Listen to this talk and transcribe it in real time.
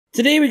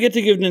Today we get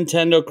to give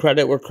Nintendo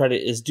credit where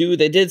credit is due.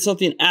 They did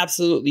something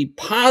absolutely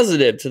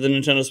positive to the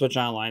Nintendo Switch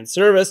Online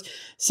service,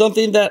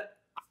 something that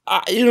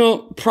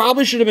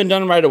probably should have been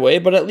done right away,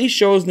 but at least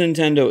shows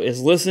Nintendo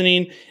is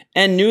listening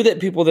and knew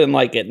that people didn't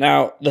like it.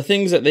 Now, the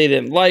things that they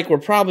didn't like were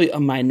probably a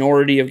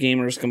minority of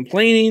gamers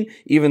complaining,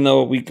 even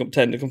though we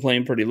tend to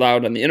complain pretty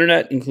loud on the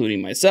internet,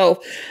 including myself.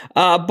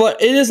 But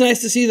it is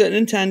nice to see that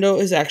Nintendo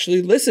is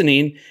actually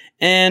listening,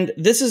 and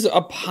this is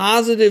a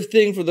positive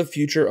thing for the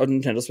future of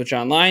Nintendo Switch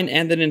Online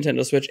and the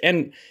Nintendo Switch,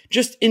 and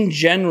just in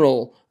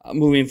general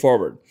moving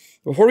forward.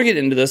 Before we get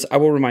into this, I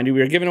will remind you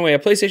we are giving away a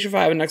PlayStation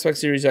 5 and Xbox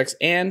Series X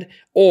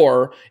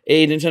or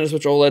a Nintendo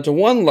Switch OLED to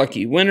one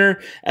lucky winner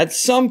at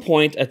some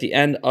point at the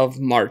end of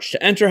March.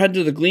 To enter, head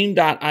to the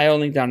gleam.io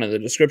link down in the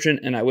description,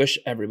 and I wish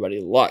everybody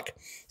luck.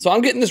 So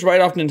I'm getting this right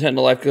off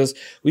Nintendo Life because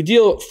we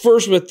deal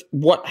first with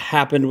what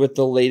happened with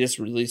the latest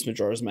release,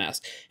 Majora's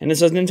Mask. And it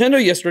says,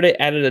 Nintendo yesterday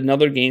added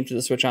another game to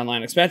the Switch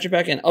Online expansion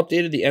pack and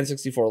updated the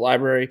N64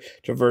 library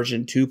to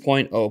version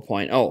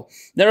 2.0.0.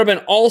 There have been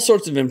all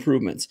sorts of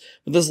improvements,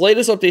 but this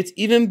latest update's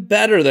even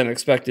better than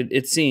expected,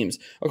 it seems.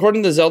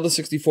 According to Zelda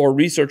 64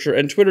 researcher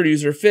and Twitter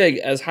user Fig,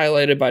 as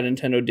highlighted by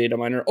Nintendo data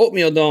miner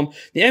Oatmeal Dome,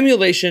 the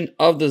emulation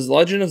of The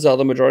Legend of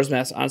Zelda Majora's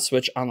Mask on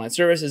Switch Online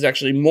service is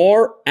actually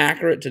more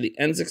accurate to the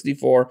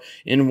N64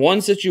 in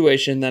one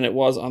situation than it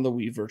was on the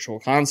Wii Virtual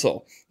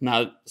Console.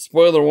 Now,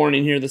 spoiler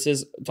warning here, this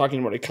is talking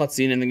about a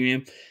cutscene in the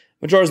game.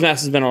 Majora's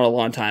Mask has been out a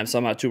long time, so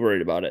I'm not too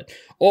worried about it.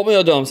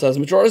 Oatmeal Dome says,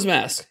 Majora's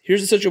Mask.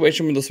 Here's a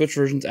situation where the Switch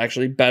version is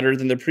actually better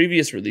than the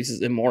previous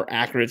releases and more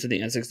accurate to the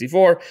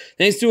N64,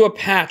 thanks to a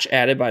patch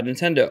added by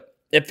Nintendo.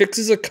 It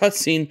fixes a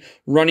cutscene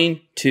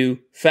running too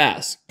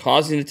fast,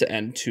 causing it to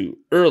end too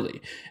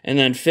early. And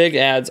then Fig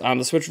adds, on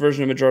the Switch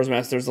version of Majora's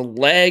Mask, there's a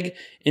lag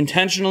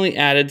intentionally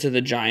added to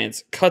the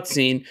Giant's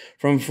cutscene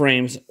from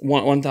frames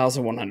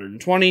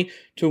 1120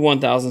 to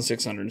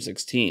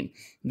 1616.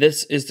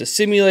 This is to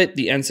simulate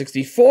the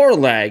N64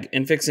 lag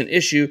and fix an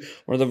issue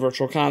where the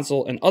Virtual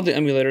Console and other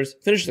emulators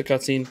finish the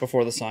cutscene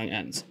before the song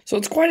ends. So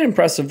it's quite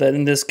impressive that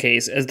in this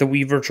case, as the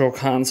Wii Virtual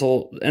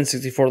Console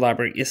N64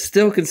 library is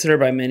still considered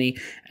by many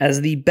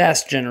as the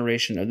best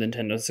generation of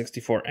Nintendo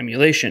 64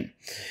 emulation.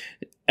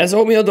 As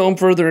Oatmeal Dome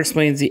further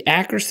explains, the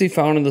accuracy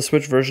found in the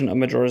Switch version of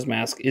Majora's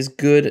Mask is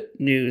good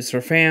news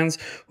for fans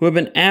who have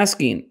been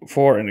asking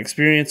for an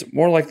experience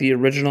more like the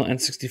original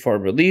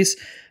N64 release,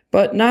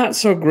 but not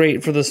so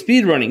great for the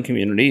speedrunning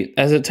community,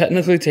 as it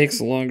technically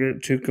takes longer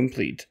to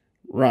complete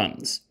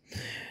runs.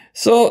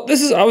 So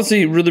this is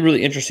obviously really,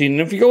 really interesting.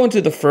 And if you go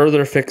into the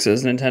further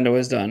fixes Nintendo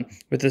has done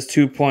with this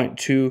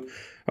 2.2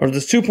 or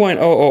this 2.00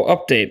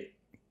 update,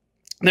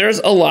 there's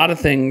a lot of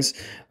things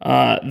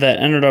that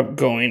ended up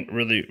going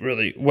really,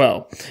 really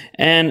well.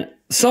 And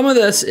some of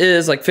this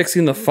is like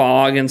fixing the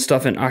fog and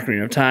stuff in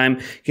Ocarina of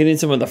Time, getting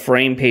some of the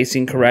frame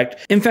pacing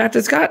correct. In fact,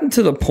 it's gotten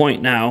to the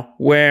point now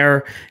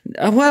where,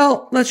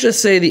 well, let's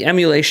just say the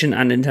emulation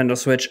on Nintendo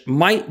Switch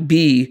might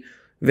be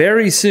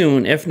very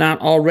soon, if not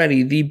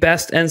already, the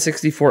best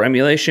N64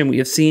 emulation we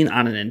have seen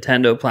on a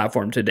Nintendo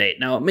platform to date.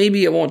 Now,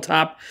 maybe it won't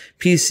top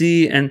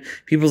PC and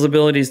people's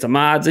abilities to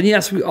mods, and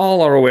yes, we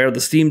all are aware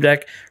the Steam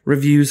Deck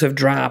reviews have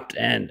dropped,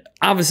 and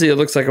obviously it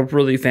looks like a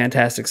really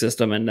fantastic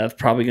system, and that's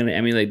probably going to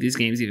emulate these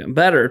games even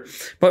better.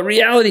 But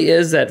reality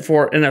is that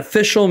for an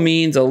official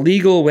means, a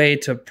legal way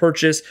to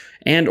purchase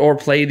and or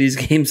play these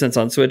games, since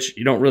on Switch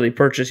you don't really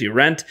purchase, you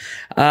rent,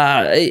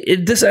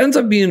 this ends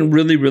up being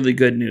really, really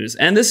good news.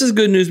 And this is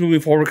good news moving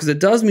forward because it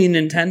does mean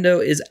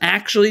Nintendo is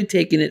actually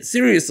taking it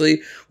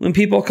seriously when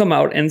people come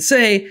out and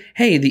say,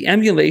 hey, the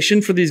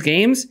emulation for these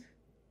games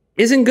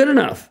isn't good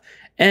enough.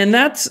 And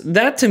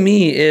that to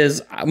me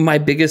is my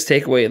biggest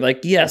takeaway. Like,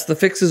 yes, the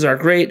fixes are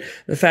great.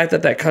 The fact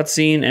that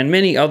cutscene and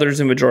many others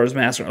in Majora's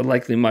Mask are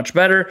likely much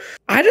better.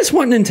 I just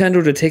want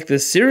Nintendo to take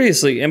this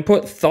seriously and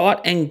put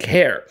thought and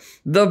care.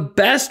 The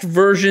best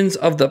versions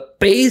of the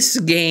base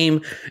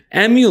game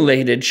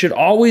emulated should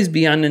always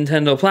be on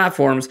Nintendo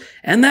platforms,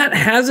 and that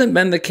hasn't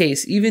been the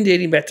case, even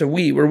dating back to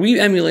Wii, where Wii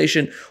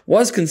emulation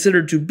was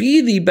considered to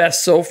be the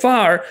best so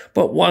far,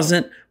 but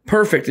wasn't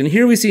perfect. And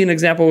here we see an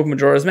example with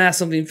Majora's Mask,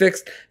 something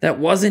fixed that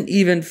wasn't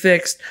even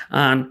fixed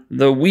on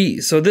the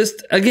Wii. So this,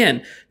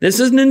 again, this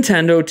is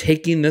Nintendo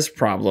taking this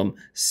problem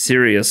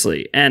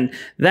seriously. And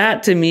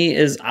that to me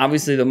is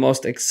obviously the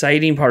most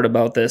exciting part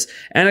about this,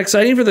 and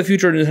exciting for the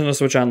future of Nintendo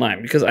Switch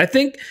Online, because I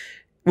think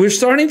we're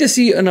starting to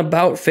see an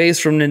about face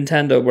from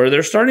Nintendo where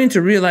they're starting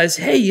to realize,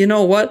 hey, you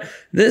know what?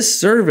 This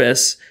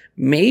service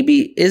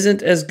maybe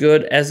isn't as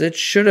good as it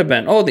should have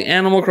been. Oh, the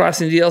Animal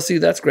Crossing DLC,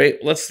 that's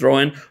great. Let's throw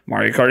in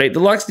Mario Kart 8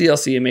 Deluxe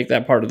DLC and make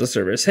that part of the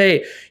service.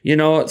 Hey, you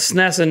know,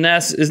 SNES and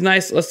NES is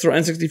nice. Let's throw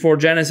N64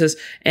 Genesis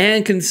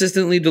and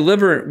consistently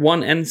deliver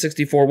one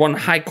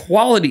high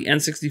quality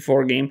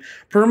N64 game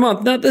per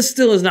month. Now, this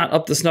still is not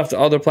up to snuff to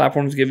other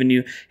platforms giving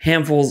you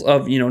handfuls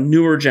of,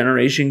 newer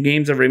generation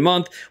games every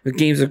month with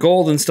Games of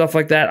Gold and stuff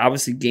like that.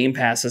 Obviously, Game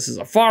Pass, this is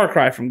a far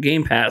cry from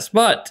Game Pass,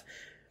 but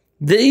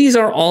these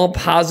are all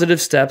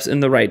positive steps in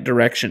the right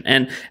direction.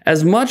 And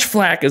as much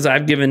flack as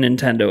I've given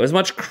Nintendo, as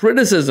much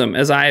criticism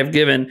as I have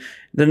given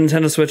the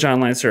Nintendo Switch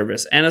Online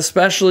service, and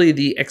especially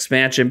the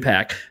expansion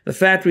pack. The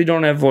fact we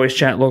don't have voice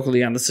chat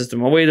locally on the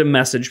system, a way to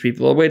message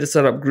people, a way to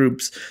set up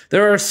groups.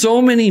 There are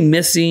so many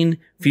missing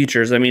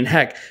features. I mean,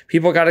 heck,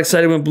 people got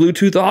excited when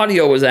Bluetooth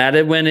audio was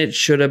added when it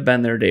should have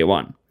been there day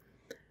one.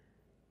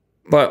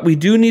 But we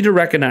do need to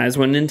recognize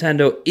when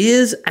Nintendo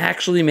is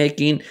actually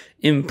making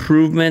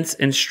improvements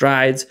and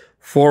strides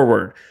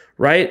forward,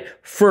 right?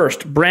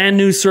 First, brand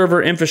new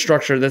server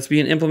infrastructure that's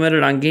being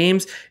implemented on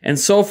games. And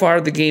so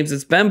far, the games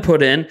that's been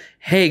put in,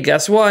 hey,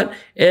 guess what?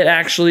 It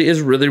actually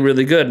is really,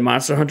 really good.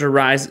 Monster Hunter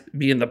Rise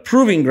being the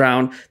proving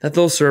ground that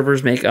those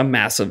servers make a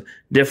massive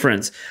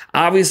difference.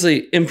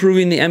 Obviously,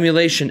 improving the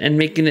emulation and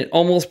making it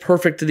almost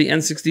perfect to the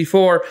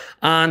N64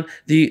 on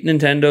the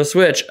Nintendo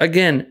Switch.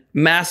 Again,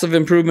 massive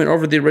improvement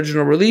over the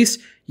original release.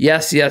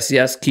 Yes, yes,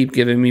 yes. Keep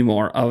giving me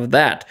more of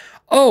that.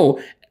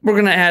 Oh, we're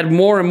going to add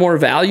more and more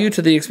value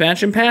to the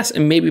expansion pass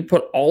and maybe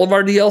put all of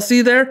our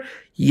DLC there?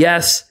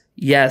 Yes,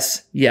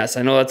 yes, yes.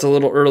 I know that's a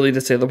little early to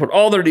say they'll put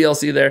all their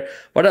DLC there,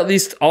 but at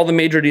least all the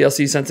major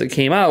DLC since it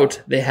came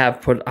out, they have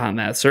put on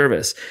that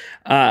service.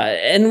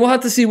 And we'll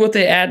have to see what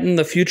they add in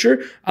the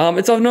future.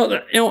 It's of note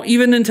that,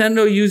 even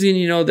Nintendo using,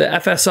 the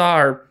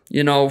FSR,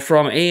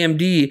 from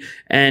AMD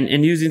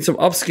and using some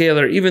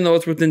upscaler, even though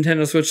it's with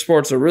Nintendo Switch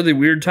Sports, a really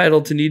weird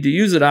title to need to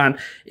use it on,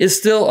 is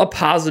still a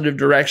positive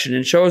direction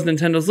and shows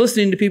Nintendo's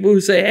listening to people who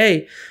say,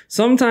 hey,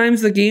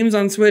 sometimes the games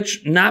on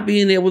Switch not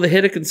being able to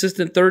hit a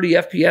consistent 30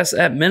 FPS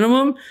at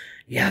minimum,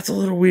 yeah, it's a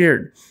little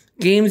weird.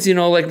 Games,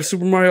 like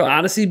Super Mario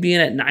Odyssey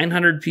being at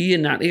 900p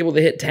and not able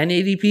to hit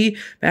 1080p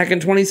back in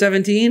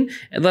 2017,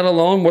 and let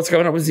alone what's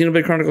going on with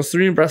Xenoblade Chronicles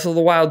 3 and Breath of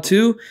the Wild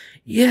 2.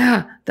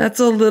 Yeah, that's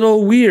a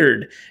little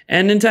weird.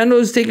 And Nintendo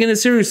is taking it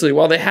seriously.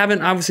 While they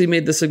haven't obviously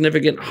made the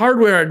significant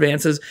hardware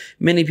advances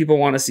many people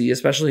want to see,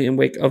 especially in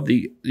wake of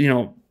the,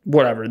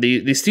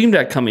 the Steam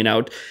Deck coming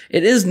out,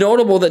 it is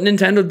notable that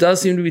Nintendo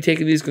does seem to be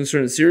taking these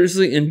concerns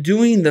seriously and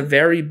doing the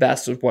very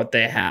best with what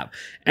they have.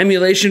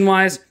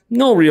 Emulation-wise,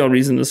 no real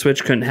reason the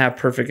Switch couldn't have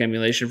perfect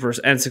emulation for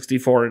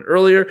N64 and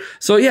earlier.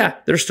 So yeah,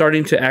 they're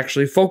starting to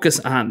actually focus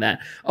on that.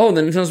 Oh,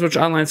 the Nintendo Switch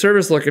Online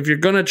service, look, if you're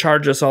going to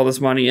charge us all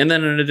this money and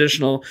then an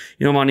additional,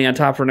 money on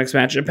top for an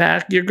expansion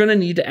pack, you're going to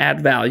need to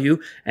add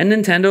value. And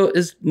Nintendo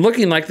is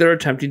looking like they're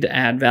attempting to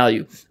add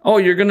value. Oh,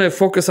 you're going to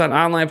focus on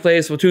online play,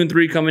 Splatoon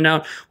 3 coming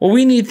out. Well,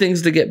 we need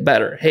things to get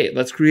better. Hey,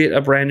 let's create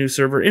a brand new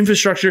server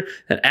infrastructure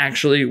that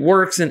actually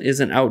works and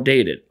isn't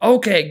outdated.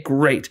 Okay,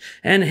 great.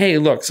 And hey,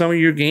 look, some of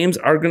your games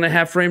are going to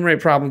have frame rate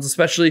problems,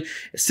 especially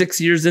 6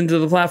 years into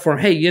the platform.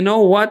 Hey, you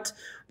know what?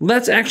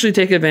 Let's actually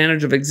take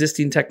advantage of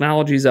existing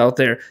technologies out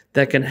there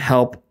that can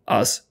help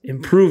us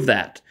improve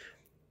that.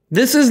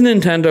 This is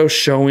Nintendo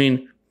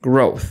showing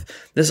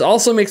growth. This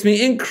also makes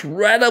me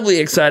incredibly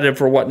excited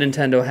for what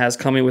Nintendo has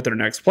coming with their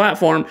next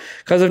platform,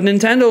 because if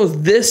Nintendo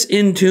is this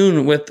in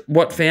tune with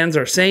what fans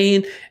are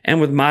saying and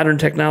with modern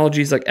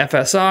technologies like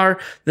FSR,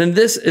 then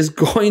this is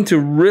going to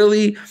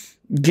really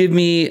give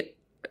me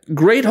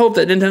great hope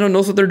that Nintendo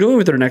knows what they're doing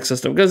with their next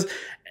system, because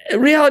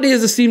reality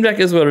is the Steam Deck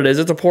is what it is.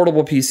 It's a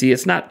portable PC.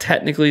 It's not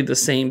technically the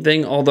same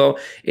thing, although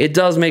it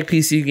does make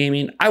PC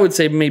gaming, I would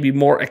say, maybe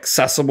more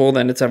accessible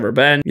than it's ever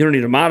been. You don't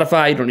need to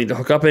modify. You don't need to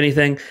hook up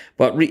anything.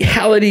 But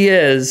reality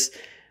is,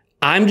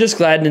 I'm just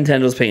glad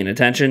Nintendo's paying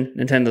attention.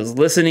 Nintendo's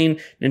listening.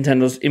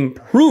 Nintendo's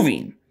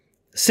improving.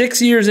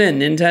 6 years in,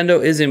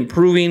 Nintendo is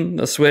improving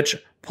the Switch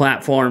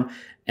platform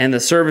and the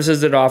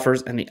services it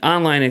offers and the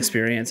online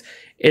experience.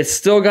 It's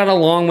still got a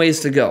long ways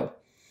to go,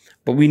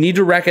 but we need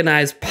to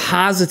recognize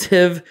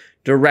positive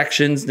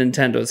directions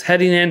Nintendo's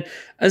heading in,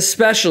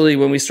 especially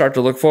when we start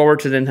to look forward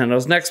to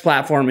Nintendo's next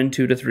platform in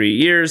 2 to 3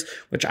 years,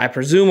 which I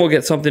presume will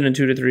get something in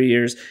 2 to 3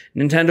 years.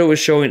 Nintendo is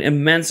showing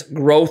immense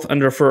growth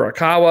under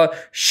Furukawa,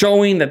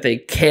 showing that they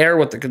care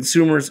what the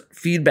consumer's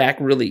feedback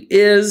really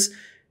is,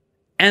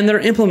 and they're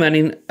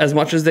implementing as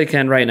much as they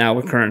can right now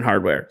with current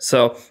hardware.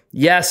 So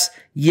yes,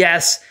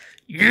 yes,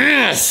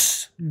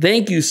 yes!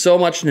 Thank you so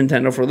much,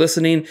 Nintendo, for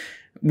listening.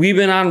 We've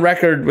been on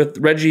record with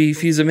Reggie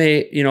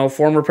Fils-Aimé,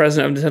 former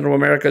president of Nintendo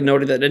America,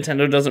 noted that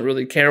Nintendo doesn't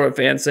really care what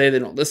fans say. They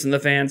don't listen to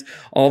fans.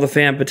 All the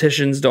fan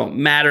petitions don't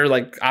matter,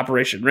 like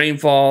Operation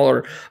Rainfall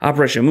or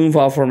Operation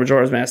Moonfall for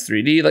Majora's Mask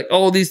 3D. Like,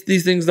 oh, these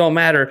things don't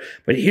matter.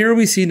 But here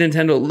we see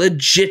Nintendo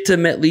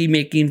legitimately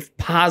making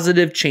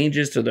positive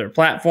changes to their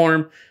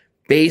platform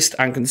based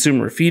on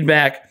consumer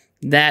feedback.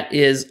 That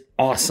is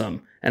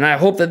awesome. And I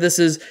hope that this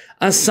is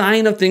a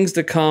sign of things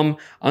to come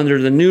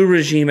under the new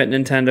regime at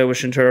Nintendo with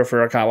Shintaro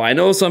Furukawa. I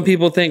know some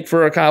people think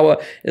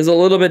Furukawa is a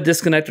little bit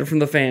disconnected from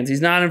the fans. He's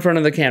not in front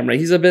of the camera.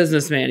 He's a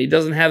businessman. He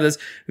doesn't have this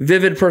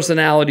vivid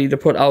personality to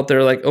put out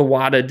there like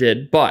Iwata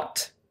did.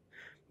 But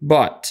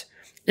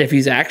if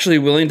he's actually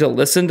willing to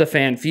listen to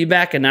fan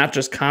feedback and not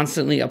just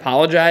constantly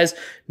apologize,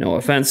 no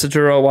offense,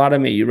 Satoru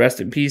Iwata, may you rest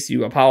in peace.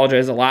 You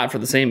apologize a lot for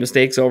the same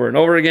mistakes over and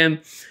over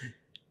again.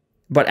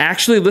 But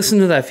actually listen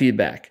to that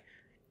feedback.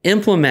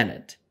 Implement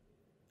it.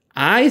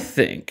 I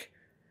think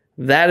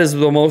that is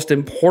the most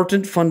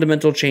important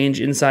fundamental change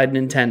inside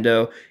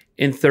Nintendo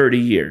in 30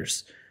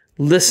 years.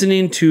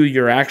 Listening to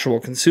your actual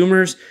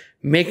consumers,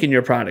 making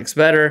your products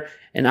better,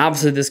 And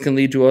obviously this can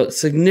lead to a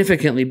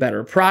significantly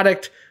better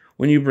product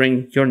when you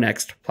bring your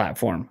next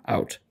platform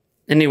out.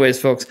 Anyways,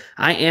 folks,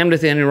 I am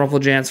Nathaniel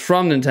Rumpeljans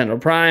from Nintendo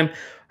Prime.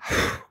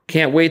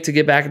 Can't wait to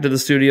get back into the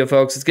studio,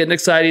 folks. It's getting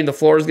exciting. The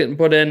floor is getting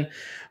put in.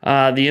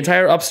 The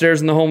entire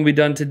upstairs in the home will be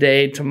done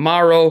today.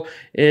 Tomorrow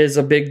is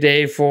a big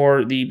day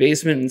for the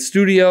basement and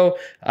studio.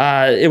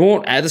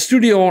 The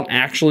studio won't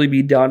actually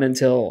be done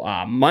until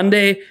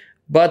Monday,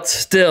 but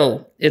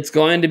still, it's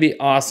going to be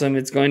awesome.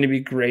 It's going to be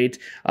great.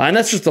 And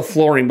that's just the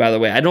flooring, by the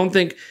way. I don't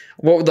think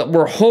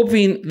we're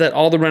hoping that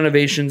all the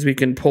renovations we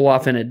can pull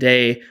off in a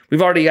day.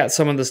 We've already got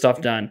some of the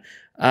stuff done.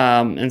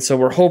 And so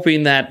we're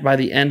hoping that by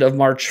the end of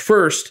March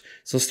 1st,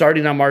 so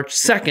starting on March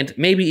 2nd,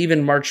 maybe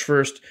even March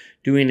 1st,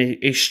 doing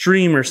a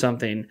stream or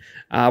something,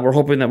 we're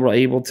hoping that we're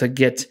able to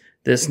get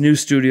this new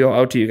studio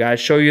out to you guys,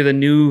 show you the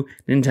new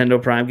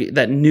Nintendo Prime, get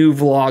that new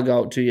vlog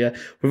out to you.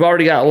 We've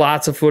already got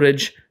lots of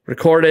footage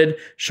recorded,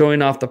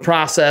 showing off the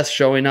process,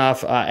 showing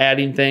off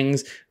adding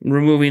things,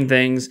 removing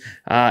things,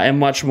 and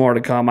much more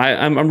to come.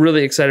 I'm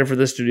really excited for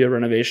this studio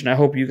renovation. I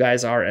hope you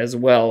guys are as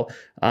well.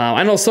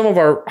 I know some of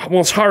our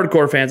most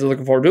hardcore fans are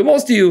looking forward to it.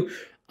 Most of you,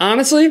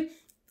 honestly,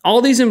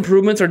 all these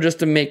improvements are just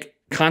to make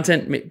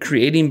content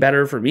creating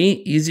better for me,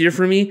 easier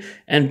for me,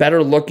 and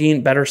better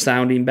looking, better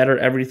sounding, better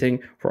everything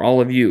for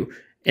all of you.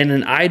 In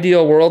an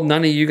ideal world,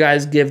 none of you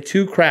guys give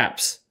two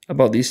craps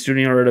about these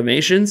studio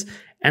renovations.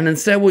 And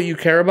instead, what you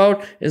care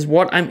about is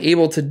what I'm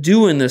able to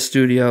do in this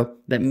studio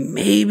that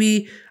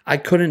maybe I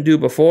couldn't do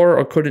before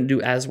or couldn't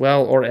do as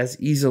well or as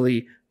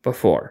easily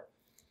before.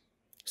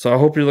 So I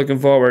hope you're looking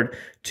forward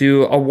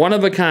to a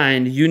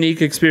one-of-a-kind,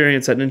 unique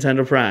experience at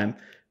Nintendo Prime,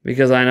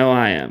 because I know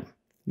I am.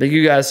 Thank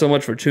you guys so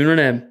much for tuning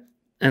in,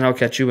 and I'll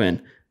catch you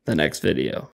in the next video.